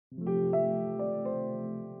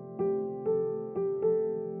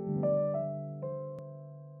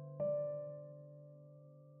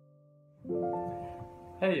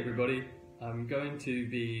Hey everybody, I'm going to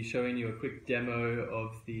be showing you a quick demo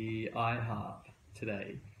of the Eye Harp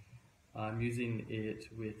today. I'm using it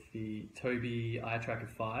with the Tobii Eye Tracker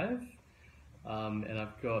 5 and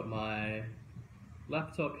I've got my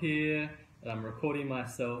laptop here and I'm recording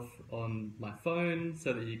myself on my phone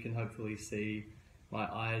so that you can hopefully see my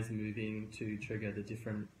eyes moving to trigger the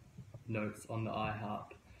different notes on the Eye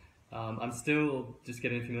Harp. I'm still just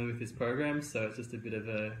getting familiar with this program, so it's just a bit of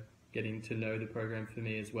a getting to know the program for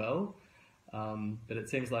me as well. But it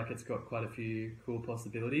seems like it's got quite a few cool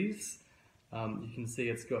possibilities. You can see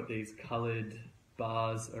it's got these coloured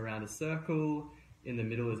bars around a circle. In the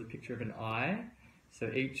middle is a picture of an eye.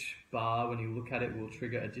 So each bar, when you look at it, will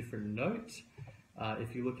trigger a different note.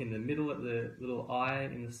 If you look in the middle at the little eye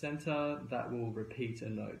in the center, that will repeat a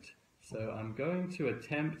note. So I'm going to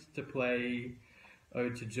attempt to play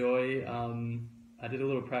Ode To Joy. I did a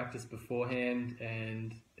little practice beforehand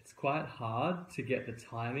and it's quite hard to get the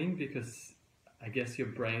timing because I guess your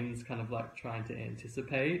brain's kind of like trying to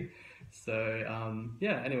anticipate. So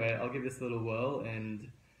yeah, anyway, I'll give this a little whirl and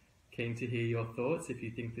keen to hear your thoughts if you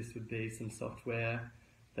think this would be some software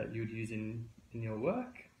that you'd use in your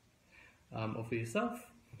work or for yourself.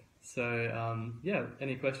 So yeah,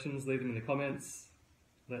 any questions, leave them in the comments.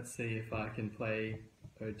 Let's see if I can play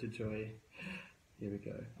Ode To Joy. Here we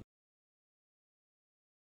go.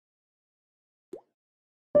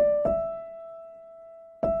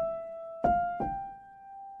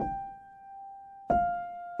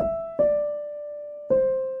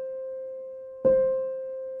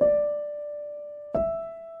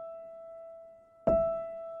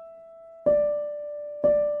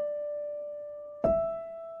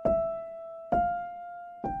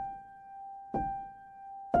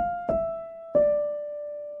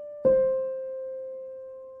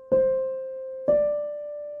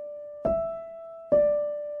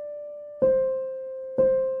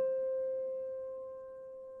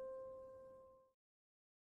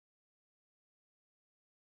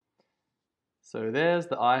 So there's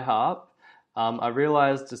the Eye Harp. I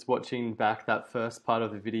realized just watching back that first part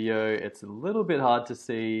of the video, it's a little bit hard to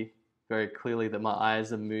see very clearly that my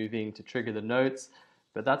eyes are moving to trigger the notes,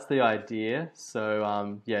 but that's the idea.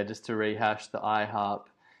 So yeah, just to rehash, the Eye Harp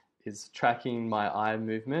is tracking my eye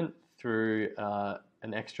movement through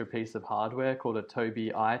an extra piece of hardware called a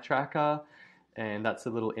Tobii Eye Tracker, and that's a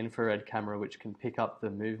little infrared camera which can pick up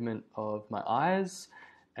the movement of my eyes,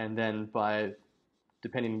 and then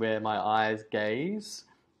depending where my eyes gaze,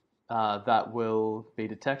 that will be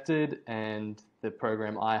detected and the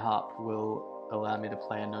program Eye Harp will allow me to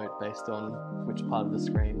play a note based on which part of the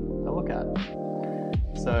screen I look at.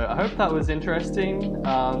 So I hope that was interesting.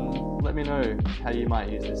 Let me know how you might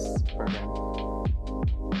use this program.